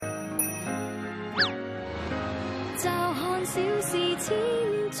小事千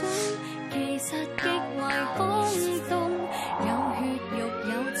種，其實極為空洞。有血肉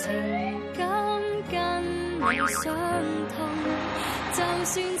有情感，跟你相通。就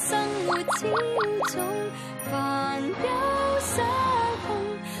算生活超重，煩憂失控，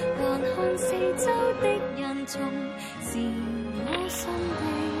環看四周的人叢，是我心的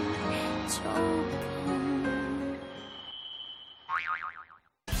觸碰。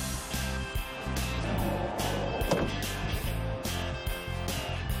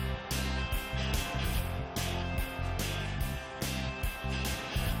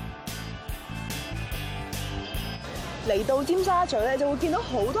嚟到尖沙咀咧，就會見到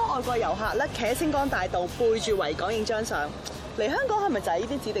好多外國遊客咧，企喺星光大道背住維港影張相。嚟香港係咪就係呢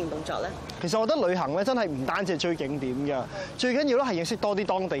啲指定動作咧？其實我覺得旅行咧真係唔單止係追景點嘅，最緊要咧係認識多啲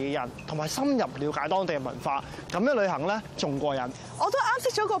當地嘅人，同埋深入了解當地嘅文化。咁樣旅行咧仲過癮。我都啱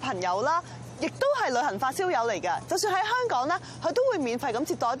識咗個朋友啦，亦都係旅行發燒友嚟㗎。就算喺香港咧，佢都會免費咁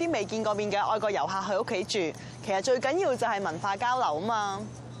接待一啲未見過面嘅外國遊客去屋企住。其實最緊要就係文化交流啊嘛。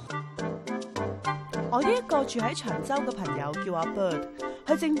我呢一個住喺長洲嘅朋友叫阿 Bird，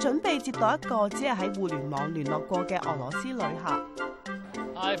 佢正準備接待一個只係喺互聯網聯絡過嘅俄羅斯旅客。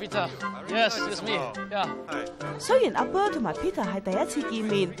Hi Peter, yes, it's me. Yeah. 雖然阿 Bird 同埋 Peter 係第一次見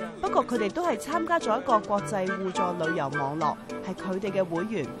面，不過佢哋都係參加咗一個國際互助旅遊網絡，係佢哋嘅會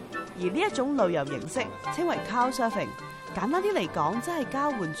員。而呢一種旅遊形式稱為 Couchsurfing， 簡單啲嚟講，即係交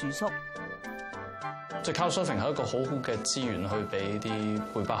換住宿。即係 Couchsurfing 係一個好好嘅資源去俾啲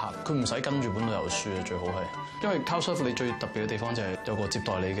背包客，佢唔使跟住本旅遊書嘅，最好係。因為 Couchsurfing 你最特別嘅地方就係有個接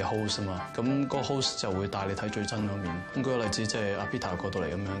待你嘅 host 啊嘛，咁個 host 就會帶你睇最真嗰面。咁舉個例子，即係阿 Peter 過到嚟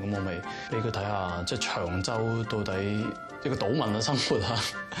咁樣，咁我咪俾佢睇下，即係長洲到底一個島民嘅生活啊，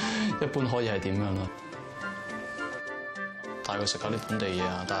一般可以係點樣啦？帶佢食下啲本地嘢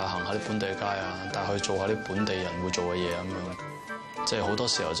啊，帶佢行下啲本地嘅街啊，帶佢做下啲本地人會做嘅嘢咁樣。即係好多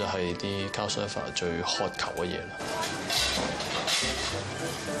時候就係啲 Couchsurfer 最渴求嘅嘢啦。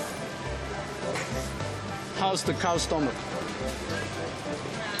How's the cow stomach?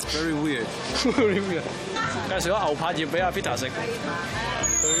 Very weird. Very weird. 介紹咗牛柏葉俾阿 Peter 食，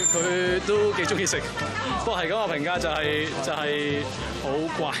佢都幾中意食，不過係咁嘅評價就係好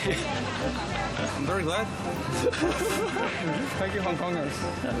怪。I'm very glad. Thank you, Hong Kongers.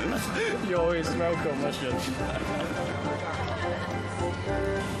 You're always welcome, Russian.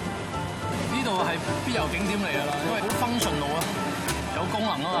 呢度係必遊景點嚟㗎啦，因為好 functional 啊，有功能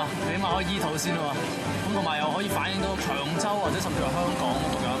啊嘛，起碼可以醫肚先啊嘛，咁同埋又可以反映到長洲或者甚至係香港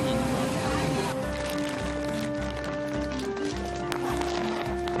獨有一面。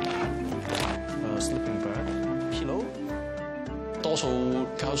Sleeping bird, pillow。多數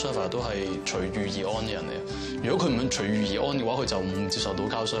Couchsurfer 都係隨遇而安嘅人嚟嘅。如果佢唔隨遇而安嘅話，佢就唔接受到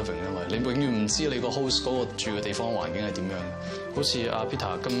Couchsurfing，因為你永遠唔知你個 host 嗰個住嘅地方環境係點樣。好似阿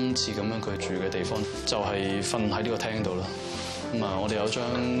Peter 今次咁樣，佢住嘅地方就係瞓喺呢個廳度啦。咁啊，我哋有張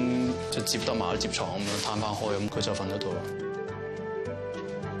即係接得埋啲接床咁樣攤翻開，咁佢就瞓喺度啦。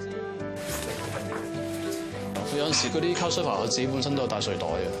有陣時嗰啲 Couchsurfer 佢自己本身都有帶睡袋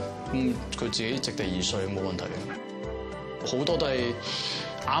嘅，咁佢自己席地而睡冇問題嘅。好多都係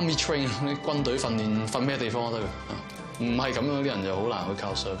Army train 啲軍隊訓練，瞓咩地方都得嘅。唔係咁樣啲人就好難去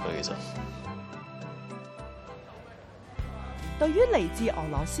Couchsurfer 其實。對於嚟自俄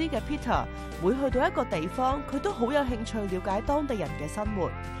羅斯嘅 Peter， 每去到一個地方，佢都好有興趣了解當地人嘅生活。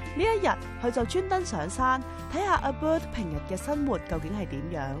呢一日，佢就專登上山睇下阿 Bird 平日嘅生活究竟係點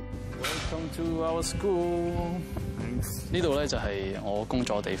樣。Welcome to our school。呢度咧就係我工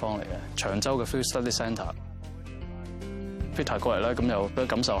作嘅地方嚟嘅，長洲嘅 Field Study Centre。Peter 過嚟咧，咁又俾佢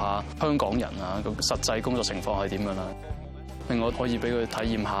感受下香港人啊個實際工作情況係點樣啦。另外可以俾佢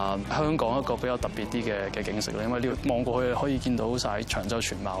體驗下香港一個比較特別啲嘅景色咧，因為呢度望過去可以見到晒長洲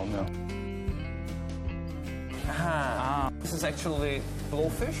全貌咁樣。This is actually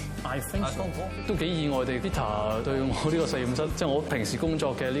blowfish. I think so. 都幾意外地 ，Peter 對我呢個實驗室，即係我平時工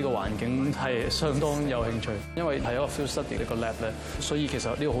作嘅呢個環境係相當有興趣，因為係一個 field study 呢個 lab 咧，所以其實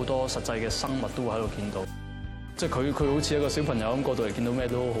呢度好多實際嘅生物都會喺度見到。即係佢好似一個小朋友咁過到嚟，見到咩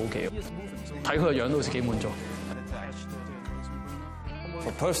都好奇，睇佢個樣都好似幾滿足。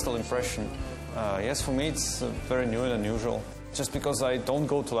For personal impression, yes, for me it's very new and unusual. Just because I don't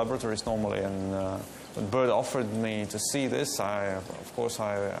go to laboratories normally, and when Bird offered me to see this, of course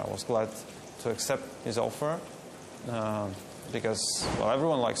I was glad to accept his offer, because well,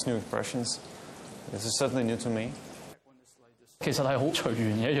 everyone likes new impressions. This is certainly new to me. 其實係好隨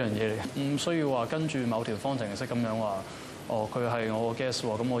緣嘅一樣嘢嚟嘅，唔需要話跟住某條方程式咁樣話佢係我個 guest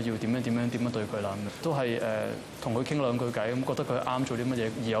喎，咁我要點樣對佢啦，都係同佢傾兩句偈，咁覺得佢啱做啲乜嘢，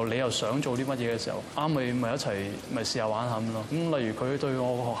而你又想做啲乜嘢嘅時候，啱咪一齊咪試下玩下咁咯。咁例如佢對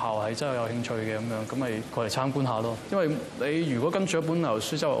我個學校係真係有興趣嘅咁樣，咁咪過嚟參觀下咯。因為你如果跟住一本留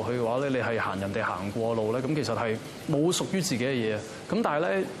書周遊去嘅話咧，你係行人哋行過路咧，咁其實係冇屬於自己嘅嘢。咁但係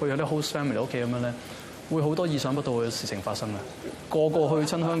咧，會有啲 host family 屋企咁樣咧，會好多意想不到嘅事情發生嘅。個個去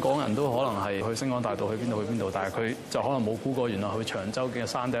親香港人都可能係去星光大道去邊度，但係佢就可能冇估過原來去長洲嘅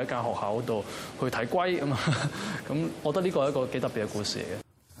山頂一間學校嗰度去睇龜咁啊！咁我覺得呢個係一個幾特別嘅故事嚟嘅。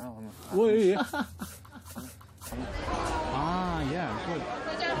喂，yeah，good。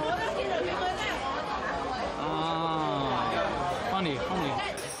funny。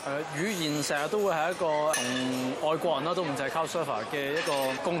語言成日都會係一個同外國人啦，都唔淨係Couchsurfer嘅一個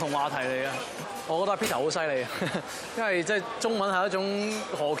共同話題嚟嘅。我覺得 Peter 好犀利，因為即係中文係一種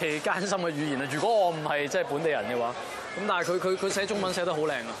何其艱辛嘅語言啊！如果我唔係即係本地人嘅話，咁但係佢寫中文寫得好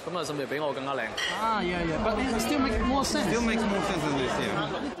靚啊！咁啊，甚至比我更加靚。But it still makes more sense. Still makes more sense than this year.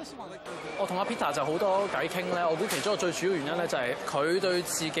 我同阿 Peter 就好多偈傾咧，我估其中一個最主要原因咧就係佢對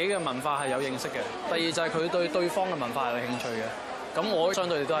自己嘅文化係有認識嘅，第二就係佢對對方嘅文化係有興趣嘅。咁我相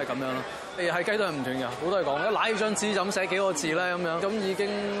對都係咁樣咯，係雞都係唔斷㗎，好多係講一揦起張紙就咁寫幾個字咧咁樣，咁已經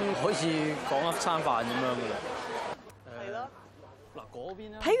可以講一餐飯咁樣㗎啦。係咯。嗱嗰邊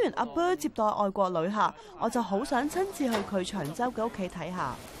咧。睇完阿 Bird 接待外國旅客，我就好想親自去佢長洲嘅屋企睇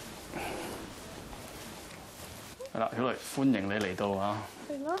下。係啦，小雷，歡迎你嚟到啊！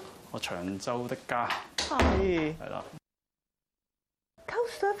係咯。我長洲的家。係。係啦。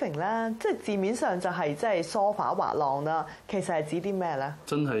Couchsurfing 咧，即係字面上就係即係梳化滑浪啦，其實係指啲咩咧？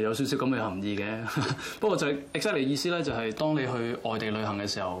真係有少少咁嘅含義嘅，不過就係 exactly 意思咧，就係當你去外地旅行嘅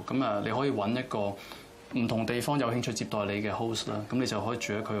時候，咁啊你可以揾一個唔同地方有興趣接待你嘅 host 啦，咁你就可以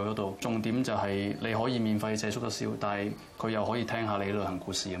住喺佢嗰度。重點就係你可以免費借宿得少，但係佢又可以聽下你旅行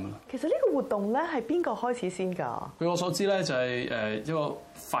故事咁咯。其實呢個活動咧係邊個開始先㗎？據我所知咧，就係一個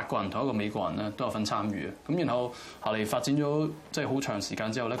法國人同一個美國人咧都有份參與嘅。咁然後後嚟發展咗即係好長時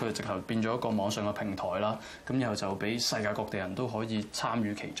間之後咧，佢哋直頭變咗一個網上嘅平台啦。咁然後就俾世界各地人都可以參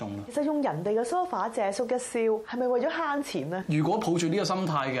與其中啦。其實用人哋嘅 sofa 借宿一宵，係咪為咗慳錢咧？如果抱住呢個心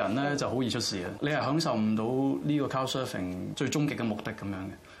態嘅人咧，就好易出事嘅。你係享受唔到呢個 Couchsurfing 最終極嘅目的咁樣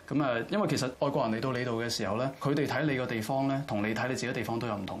嘅。咁因為其實外國人嚟到你度嘅時候咧，佢哋睇你個地方咧，同你睇你自己地方都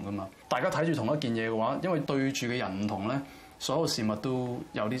有唔同噶嘛。大家睇住同一件嘢嘅話，因為對住嘅人唔同咧，所有事物都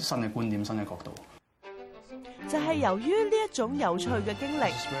有啲新嘅觀點、新嘅角度。就係由於呢一種有趣嘅經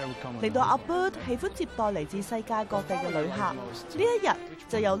歷，嚟到阿 Bird 喜歡接待嚟自世界各地嘅旅客。呢一日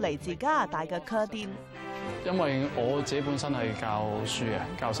就有嚟自加拿大嘅 Claudine。因為我自己本身係教書嘅，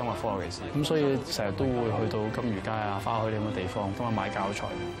教生物科尤其是，咁所以成日都會去到金魚街啊、花墟呢咁嘅地方，咁啊買教材。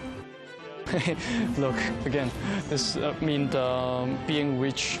Look again, this mean the being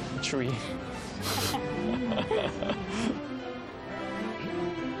rich tree.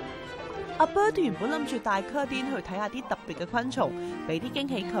 阿 Bird 原本諗住帶 Claudine 去睇下啲特別嘅昆蟲，俾啲驚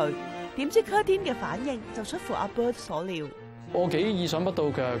喜佢。點知 Claudine 嘅反應就出乎阿 Bird 所料。我幾意想不到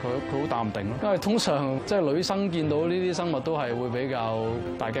嘅，佢好淡定咯。因為通常即係女生見到呢啲生物都係會比較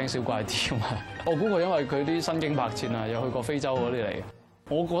大驚小怪啲啊嘛。我估佢因為佢啲身經百戰啊，有去過非洲嗰啲嚟。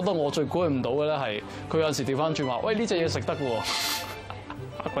我覺得我最估唔到嘅咧係佢有時調翻轉話：喂，呢隻嘢食得喎，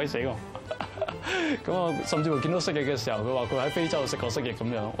嚇鬼死我！咁我甚至乎見到蜥蜴嘅時候，佢話佢喺非洲食過蜥蜴咁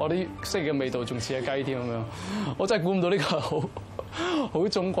樣。我啲蜥蜴嘅味道仲似隻雞添咁樣。我真係估唔到呢個好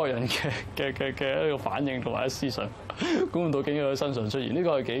中國人嘅一個反應同埋思想，估唔到竟然喺佢身上出現。呢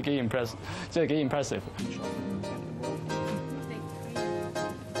個係幾 impressive， 即係幾 impressive。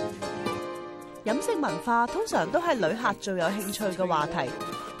飲食文化通常都係旅客最有興趣嘅話題。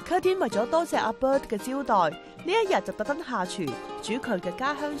Claudine 為咗多謝阿 Bird 嘅招待，呢一日就特登下廚煮佢嘅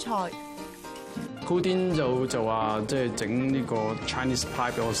家鄉菜。Claudine 就話即係整呢個 Chinese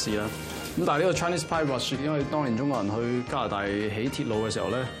pie 俾我試啦。咁但係呢個 Chinese pie 話説，因為當年中國人去加拿大起鐵路嘅時候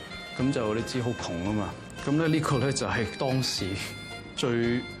咧，咁就你知好窮啊嘛。咁咧呢個咧就係當時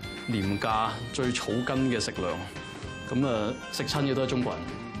最廉價、最草根嘅食糧。咁啊食親嘅都係中國人，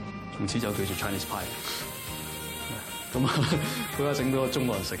從此就叫做 Chinese pie。咁啊佢話整俾個中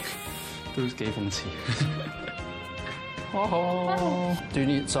國人食，都幾諷刺。Oh, do you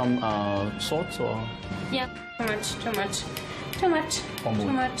need some salt or? Yeah, too much.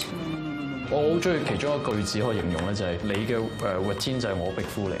 我好中意其中一個句子可以形容咧，就係你嘅routine就係我逼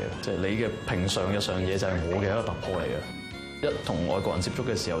夫嚟嘅，即係你嘅平常日常嘢就係我嘅一個突破嚟嘅。一同外國人接觸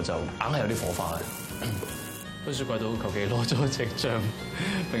嘅時候就硬係有啲火花嘅。喺雪櫃度求其攞咗隻醬，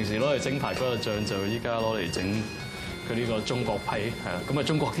平時攞嚟蒸排骨嘅醬就依家攞嚟整佢呢個中國批，係啦，咁咪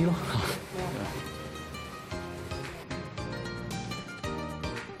中國啲咯。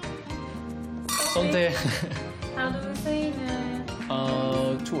Sonte. How do you say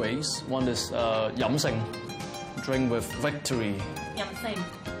that? 2 ways. One is 飲勝 drink with victory.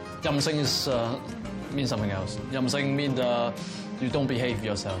 飲勝 is means something else. 飲勝 means you don't behave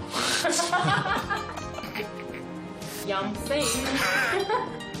yourself. 飲勝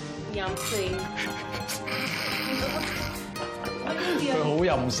佢好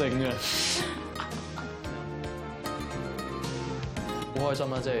任性嘅，好開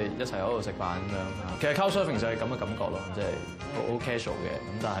心啦！即係一齊喺度食飯咁樣。其實 Couchsurfing 就係咁嘅感覺咯，即係好 casual 嘅，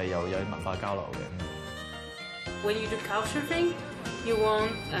咁但係又有文化交流嘅。When you do Couchsurfing, you want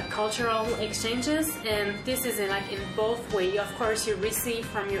cultural exchanges, and this is like in both ways. Of course, you receive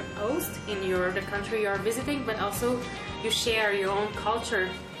from your host in the country you are visiting, but also you share your own culture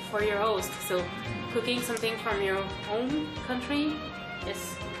for your host. So cooking something from your own country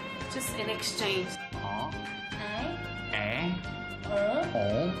is just an exchange.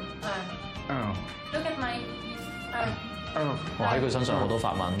 Look at my 我喺佢身上學到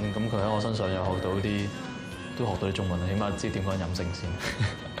法文，咁佢喺我身上又學到啲，都學到啲中文，起碼知點講飲勝先。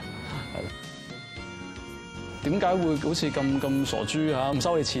係。點解會好似咁傻豬嚇？唔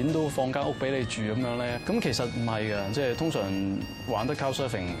收你錢都放間屋俾你住咁樣咧？咁其實唔係嘅，即係通常玩得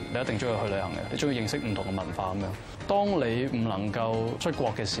Couchsurfing，你一定中意去旅行嘅，你中意認識唔同嘅文化咁樣。當你唔能夠出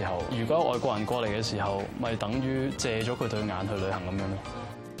國嘅時候，如果外國人過嚟嘅時候，咪等於借咗佢對眼去旅行咁樣咯。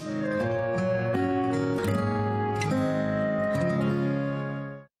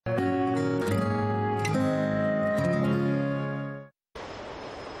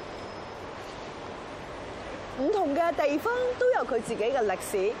唔同嘅地方都有佢自己嘅歷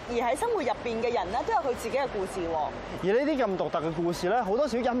史，而喺生活入邊嘅人咧都有佢自己嘅故事喎。而呢啲咁獨特嘅故事咧，好多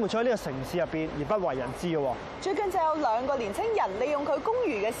時隱沒咗喺呢個城市入邊，而不為人知嘅喎。最近就有2個年青人利用佢公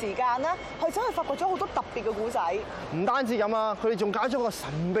餘嘅時間咧，去走去發掘咗好多特別嘅故仔。唔單止咁啊，佢哋仲搞咗個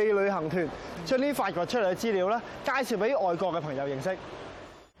神秘旅行團，將呢啲發掘出嚟嘅資料咧，介紹俾外國嘅朋友認識。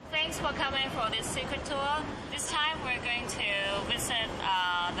Thanks for coming for this secret tour. This time we're going to visit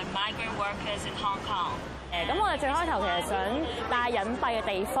the migrant workers in Hong Kong. 咁我哋最開頭其實想帶隱蔽嘅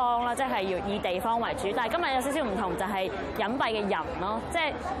地方啦，即係要以地方為主。但係今日有少少唔同，就係隱蔽嘅人咯。即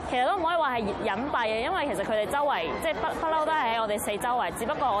係其實都唔可以話係隱蔽嘅，因為其實佢哋周圍即係不嬲都係喺我哋四周圍，只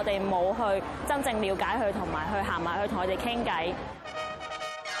不過我哋冇去真正了解佢，同埋去行埋去同佢哋傾偈。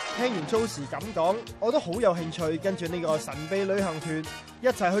聽完 Josie 咁講，我都好有興趣跟住呢個神秘旅行團一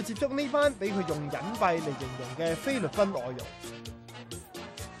齊去接觸呢班俾佢用隱蔽嚟形容嘅菲律賓外傭。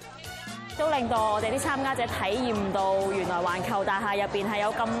都令到我哋啲參加者體驗到原來環球大廈入邊係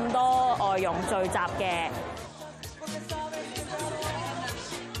有咁多外傭聚集嘅。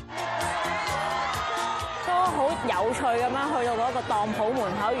都好有趣咁樣去到嗰個當鋪門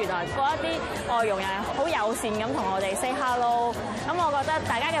口，原來嗰一啲外傭係好友善咁同我哋 say hello。咁我覺得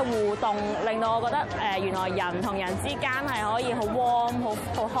大家嘅互動令到我覺得原來人同人之間係可以好 warm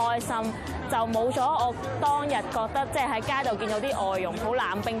好開心，就冇咗我當日覺得即係喺街度見到啲外傭好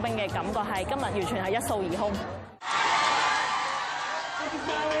冷冰冰嘅感覺，係今日完全係一掃而空。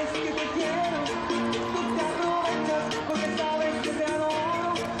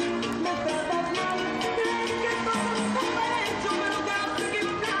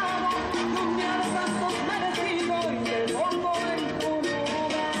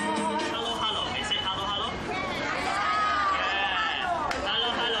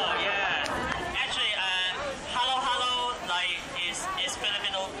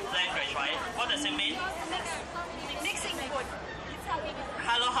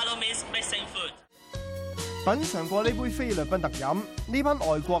品嚐過呢杯菲律賓特飲，呢班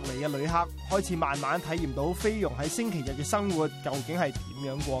外國嚟嘅旅客開始慢慢體驗到菲傭喺星期日嘅生活究竟係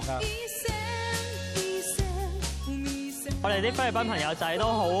點樣過㗎。我哋啲菲律賓朋友仔都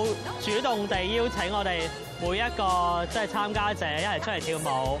好主動地邀請我哋每一個即係參加者一齊出嚟跳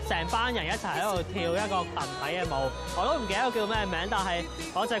舞，成班人一齊喺度跳一個群體嘅舞。我都唔記得叫咩名，但係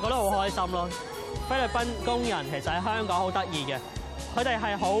我就係覺得好開心咯。菲律賓工人其實喺香港好得意嘅，佢哋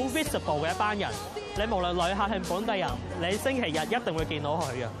係好 visible 嘅一班人。你無論旅客定本地人，你星期日一定會見到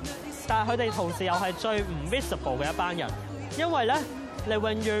佢嘅。但係佢哋同時又係最唔 visible 嘅一班人，因為咧你永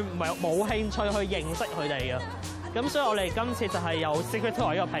遠冇興趣去認識佢哋嘅。咁所以我哋今次就係有 Secret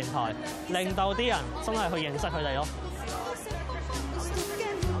Tour 呢個平台，令到啲人真係去認識佢哋咯。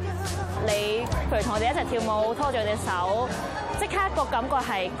你譬如同我哋一齊跳舞，拖住我哋手，即刻個感覺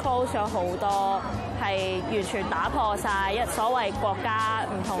係 close 咗好多，係完全打破晒所謂國家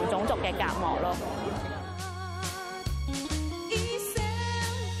唔同種族嘅隔膜咯。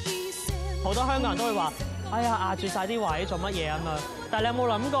好多香港人都會話：哎呀，壓住晒啲位做乜嘢咁樣？但係你有冇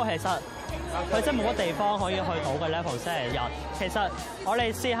諗過，其實佢真係冇乜地方可以去到嘅 level 星期日。其實我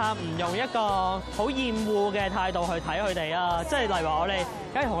哋試下唔用一個好厭惡嘅態度去睇佢哋啊，即係例如話我哋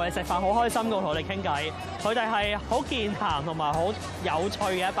梗係同佢哋食飯好開心，同佢哋傾偈，佢哋係好健談同埋好有趣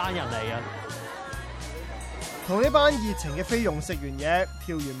嘅一班人嚟嘅。同呢班熱情嘅菲傭食完嘢、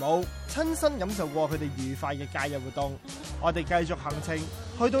跳完舞，親身感受過佢哋愉快嘅假日活動。我哋繼續行程，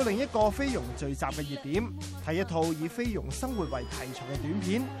去到另一個菲傭聚集嘅熱點，睇一套以菲傭生活為題材嘅短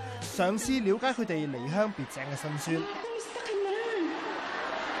片，嘗試了解佢哋離鄉別井嘅辛酸。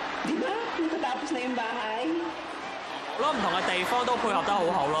好多唔同嘅地方都配合得好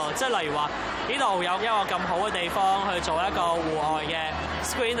好咯，即係例如話呢度有一個咁好嘅地方去做一個戶外嘅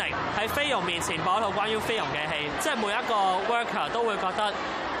screening， 喺菲傭面前播一套關於菲傭嘅戲，即係每一個 worker 都會覺得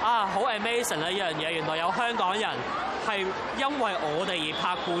啊好 amazing 呢樣嘢，原來有香港人係因為我哋而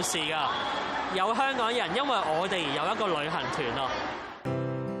拍故事㗎，有香港人因為我哋而有一個旅行團啊。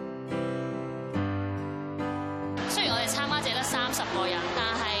雖然我哋參加者得30個人，但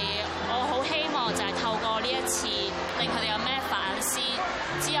係我好希望就係透過呢一次，令佢哋有咩反思，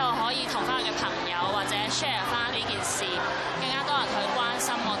之後可以同翻佢嘅朋友或者 share 翻呢件事，更加多人去關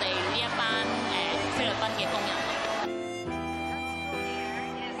心我哋呢一班菲律賓嘅工人。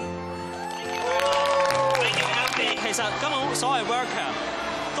其實根本所謂 worker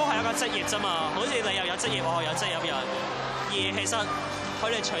都係一個職業啫嘛，好似你又有職業，我又有職業人，而其實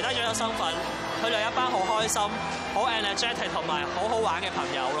佢哋除低咗個身份，佢哋一班好開心、好 energetic 同埋好好玩嘅朋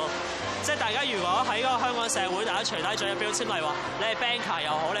友咯。即係大家如果喺個香港社會，大家除低咗嘅標籤，例如話你係 banker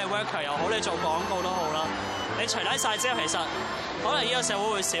又好，你係 worker 又好，你做廣告都好啦，你除低晒之後，其實可能呢個社會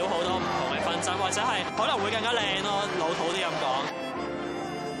會少好多唔同嘅紛爭，或者係可能會更加靚咯，老土啲咁講。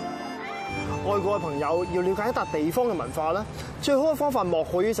外國嘅朋友要了解一笪地方嘅文化咧，最好嘅方法莫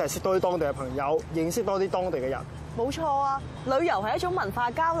過於就係識多啲當地嘅朋友，認識多啲當地嘅人。冇錯啊，旅遊係一種文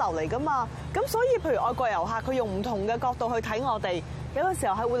化交流嚟㗎嘛。咁所以，譬如外國遊客，佢用唔同嘅角度去睇我哋，有嘅時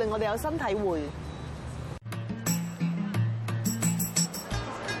候係會令我哋有新體會。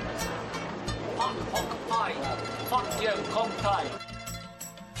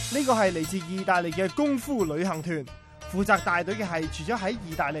呢個係嚟自意大利嘅功夫旅行團。負責帶隊嘅係住咗喺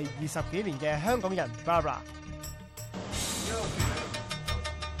意大利20幾年嘅香港人 Barbara。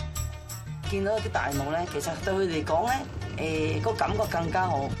見到啲大舞咧，其實對佢嚟講咧，個感覺更加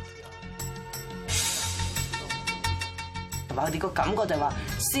好。同埋佢哋個感覺就係話，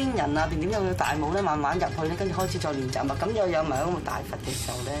先人啊定點樣嘅大舞咧，慢慢入去咧，跟住開始再練習嘛。咁又有埋嗰個大佛嘅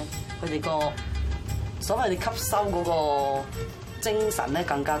時候咧，佢哋個所謂嘅吸收嗰個精神咧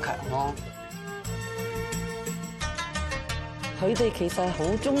更加強咯。佢哋其實好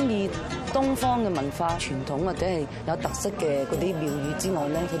中意東方嘅文化傳統或者係有特色嘅嗰啲廟宇之外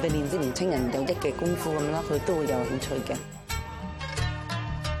咧，佢哋練啲年青人有益嘅功夫咁啦，佢都會有興趣嘅。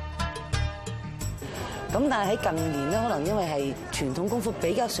咁但係喺近年咧，可能因為係傳統功夫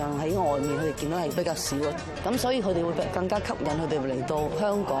比較上喺外面，佢哋見到係比較少啊，咁所以佢哋會更加吸引佢哋嚟到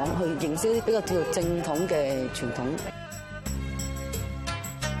香港去認識啲比較叫做正統嘅傳統。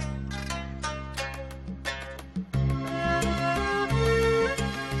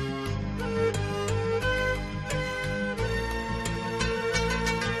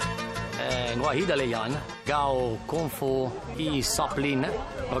我係意大利人，教功夫20年咧。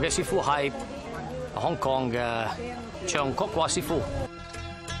我嘅師傅係香港嘅張國華師傅。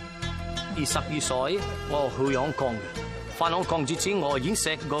22歲，我去香港嘅。返香港之前，我認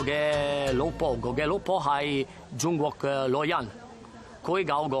識我嘅老婆，我嘅老婆係中國嘅女人，佢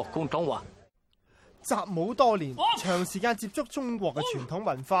教我廣東話。習武多年，長時間接觸中國嘅傳統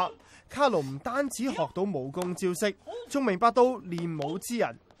文化，卡奴唔單止學到武功招式，仲明白到練武之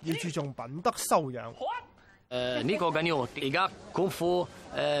人要注重品德修養。呢個緊要，而家功夫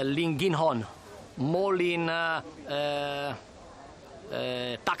練健康，唔好練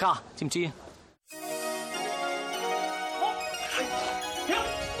打架，知唔知？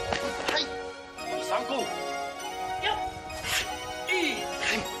三高1、2、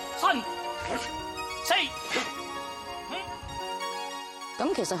3、4。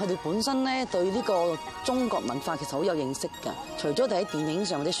咁其實佢哋本身咧對呢個中國文化其實好有認識㗎。除咗哋喺電影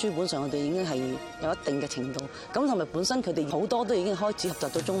上或者書本上，佢哋已經係有一定嘅程度。咁同埋本身佢哋好多都已經開始學習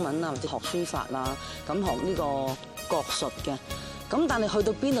到中文啊，或者學書法啊，咁學呢個國術嘅。咁但係去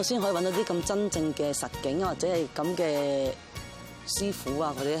到邊度先可以揾到啲咁真正嘅實景啊，或者係咁嘅師傅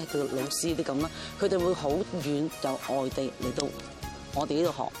啊，或者叫老師啲咁啦？佢哋會好遠由外地嚟到我哋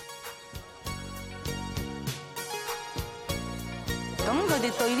呢度學。咁佢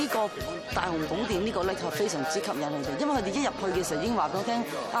哋對呢個大雄寶殿呢個咧係非常之吸引佢哋，因為佢哋一入去嘅時候已經話俾我聽，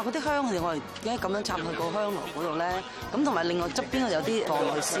啊嗰啲香佢哋我哋點解咁樣插去個香爐嗰度咧？咁同埋另外側邊有啲放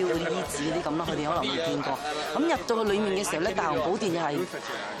落去燒嗰啲衣紙嗰啲咁咯，佢哋可能未見過。咁入到去裡面嘅時候咧，大雄寶殿又係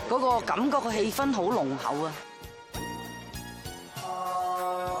嗰個感覺個氣氛好濃厚啊，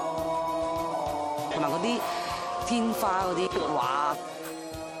同埋嗰啲天花嗰啲壁畫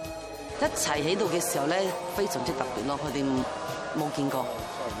一齊喺度嘅時候咧，非常之特別咯。佢哋冇見過，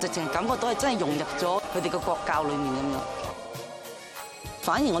直情感覺到係真係融入咗佢哋個國教裡面咁樣。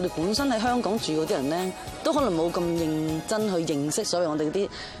反而我哋本身喺香港住嗰啲人咧，都可能冇咁認真去認識所謂我哋嗰啲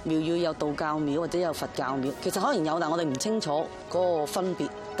廟宇，有道教廟或者有佛教廟。其實可能有，但我哋唔清楚嗰個分別。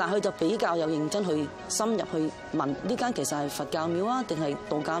但係佢就比較有認真去深入去問呢間其實係佛教廟啊，定係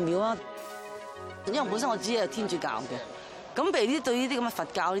道教廟啊？因為本身我只係天主教嘅，咁譬如對呢啲咁嘅佛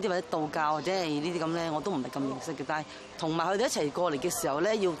教呢啲或者道教或者係呢啲咁咧，我都唔係咁認識嘅。但係同埋佢哋一齊過嚟嘅時候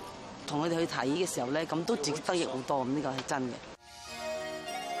咧，要同佢哋去睇嘅時候咧，咁都自己得益好多。咁呢個係真嘅。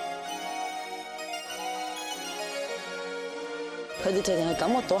佢哋就係感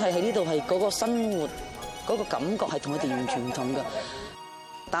覺到係喺呢度係嗰個生活嗰個感覺係同佢哋完全唔同嘅，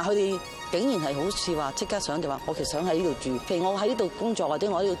但係佢哋竟然係好似話即刻想就話，我其實想喺呢度住。譬如我喺呢度工作或者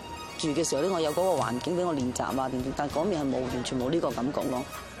我喺度住嘅時候咧，我有嗰個環境俾我練習啊，但係嗰面係冇，完全冇呢個感覺咯。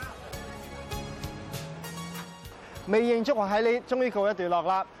微型捉學喺你終於告一段落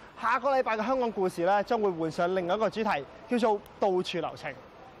啦。下個禮拜嘅香港故事咧，將會換上另外一個主題，叫做到處留情。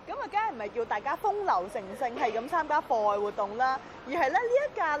咁啊，梗係唔係叫大家風流成性係咁參加課外活動啦，而係咧呢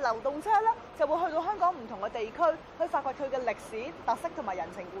一架流動車咧就會去到香港唔同嘅地區，去發掘佢嘅歷史特色同埋人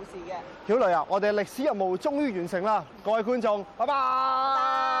情故事嘅。曉蕾啊，我哋歷史任務終於完成啦！各位觀眾，拜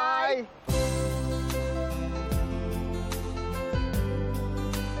拜。